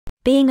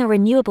Being a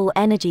renewable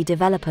energy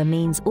developer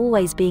means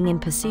always being in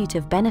pursuit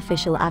of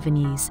beneficial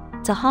avenues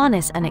to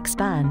harness and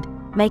expand,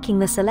 making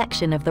the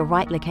selection of the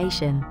right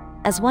location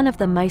as one of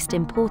the most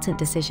important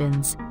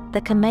decisions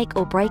that can make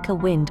or break a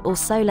wind or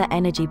solar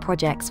energy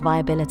project's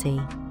viability.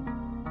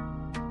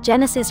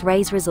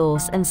 GenRay's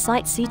Resource and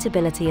Site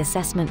Suitability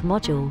Assessment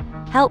module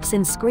helps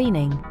in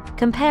screening,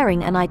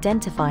 comparing and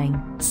identifying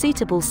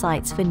suitable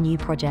sites for new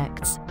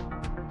projects.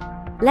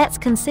 Let's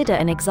consider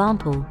an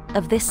example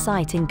of this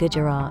site in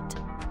Gujarat.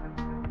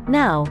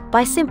 Now,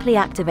 by simply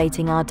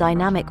activating our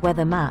dynamic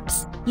weather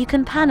maps, you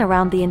can pan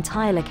around the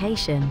entire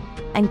location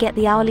and get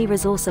the hourly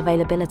resource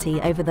availability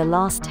over the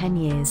last 10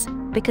 years,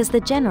 because the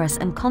generous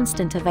and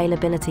constant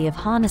availability of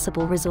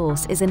harnessable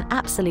resource is an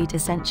absolute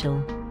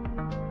essential.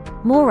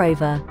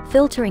 Moreover,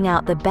 filtering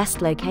out the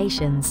best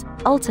locations,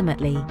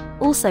 ultimately,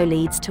 also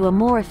leads to a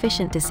more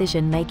efficient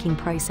decision-making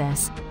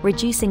process,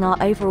 reducing our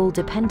overall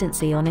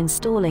dependency on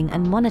installing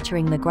and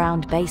monitoring the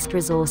ground-based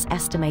resource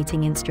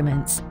estimating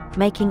instruments,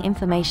 making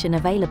information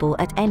available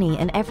at any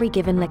and every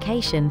given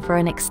location for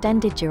an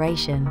extended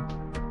duration.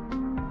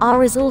 Our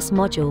resource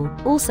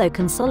module also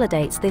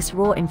consolidates this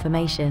raw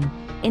information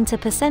into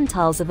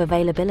percentiles of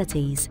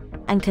availabilities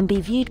and can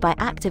be viewed by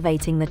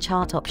activating the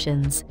chart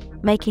options,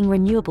 making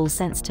renewable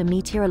sense to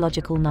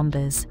meteorological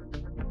numbers.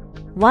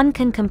 One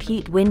can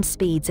compute wind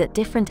speeds at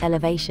different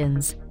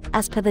elevations,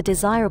 as per the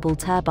desirable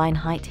turbine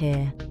height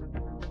here.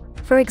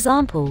 For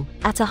example,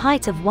 at a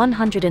height of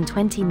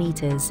 120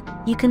 meters,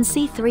 you can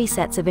see three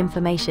sets of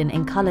information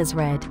in colors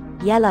red,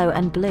 yellow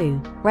and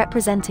blue,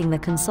 representing the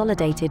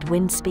consolidated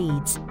wind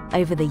speeds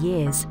over the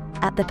years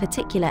at the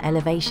particular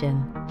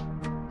elevation.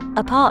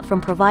 Apart from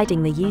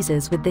providing the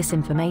users with this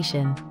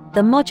information,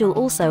 the module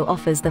also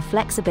offers the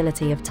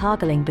flexibility of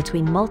toggling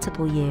between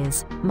multiple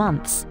years,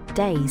 months,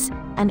 days,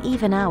 and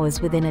even hours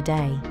within a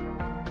day.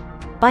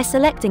 By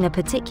selecting a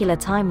particular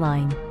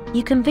timeline,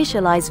 you can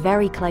visualize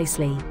very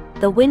closely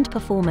the wind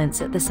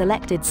performance at the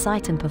selected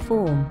site and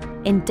perform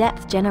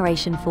in-depth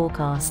generation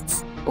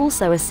forecasts,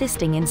 also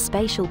assisting in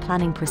spatial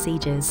planning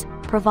procedures,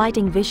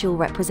 providing visual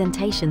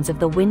representations of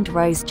the wind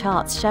rose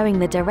charts showing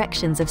the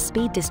directions of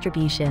speed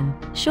distribution,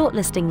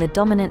 shortlisting the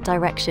dominant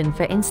direction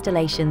for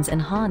installations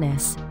and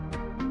harness.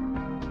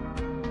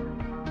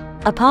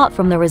 Apart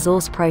from the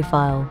resource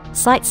profile,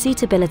 site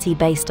suitability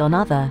based on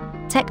other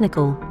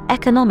technical,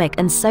 economic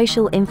and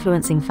social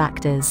influencing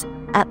factors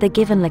at the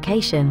given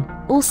location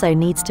also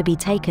needs to be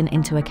taken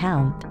into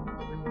account.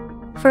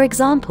 For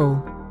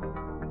example,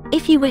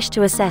 if you wish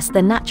to assess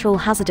the natural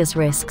hazardous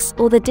risks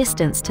or the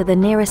distance to the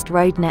nearest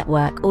road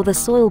network or the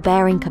soil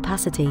bearing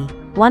capacity,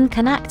 one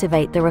can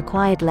activate the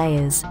required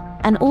layers,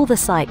 and all the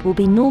site will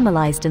be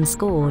normalized and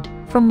scored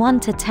from 1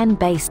 to 10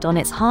 based on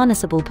its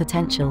harnessable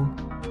potential.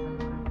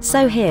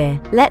 So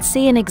here, let's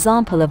see an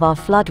example of our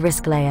flood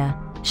risk layer,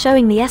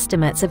 showing the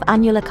estimates of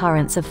annual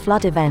occurrence of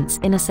flood events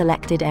in a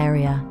selected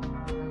area.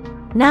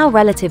 Now,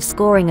 relative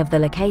scoring of the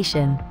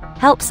location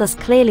helps us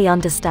clearly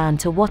understand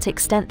to what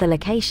extent the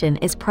location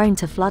is prone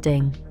to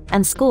flooding,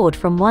 and scored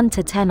from 1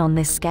 to 10 on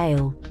this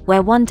scale,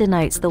 where 1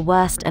 denotes the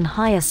worst and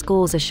higher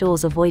scores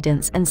assures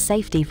avoidance and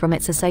safety from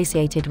its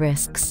associated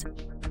risks.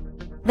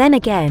 Then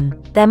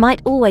again, there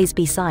might always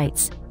be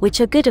sites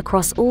which are good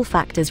across all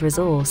factors: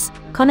 resource,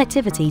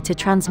 connectivity to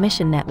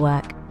transmission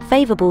network,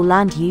 favorable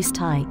land use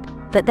type,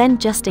 but then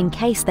just in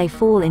case they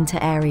fall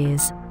into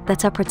areas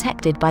that are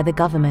protected by the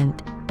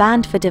government,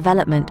 banned for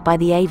development by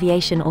the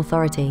aviation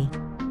authority,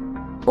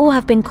 or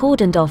have been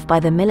cordoned off by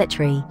the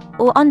military,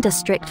 or under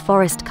strict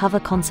forest cover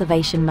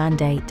conservation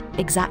mandate,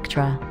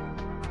 etc.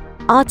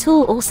 Our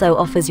tool also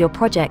offers your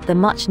project the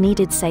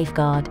much-needed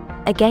safeguard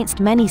against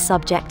many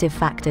subjective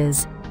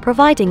factors,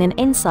 providing an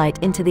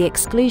insight into the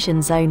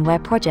exclusion zone where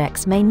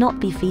projects may not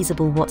be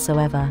feasible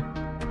whatsoever.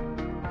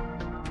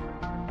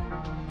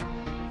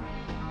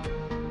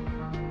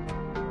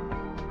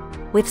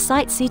 With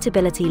site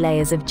suitability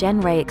layers of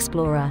GenRay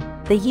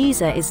EXPLORER, the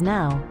user is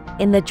now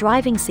in the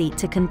driving seat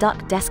to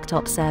conduct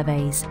desktop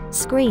surveys,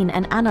 screen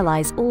and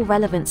analyze all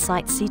relevant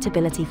site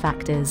suitability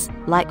factors,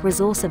 like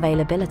resource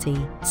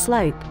availability,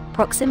 slope,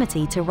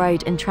 proximity to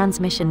road and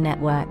transmission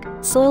network,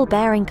 soil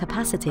bearing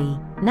capacity,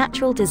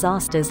 natural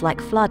disasters like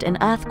flood and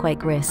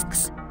earthquake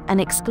risks, and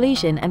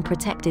exclusion and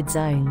protected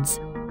zones.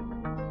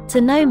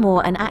 To know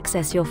more and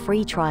access your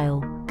free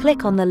trial,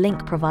 click on the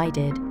link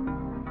provided.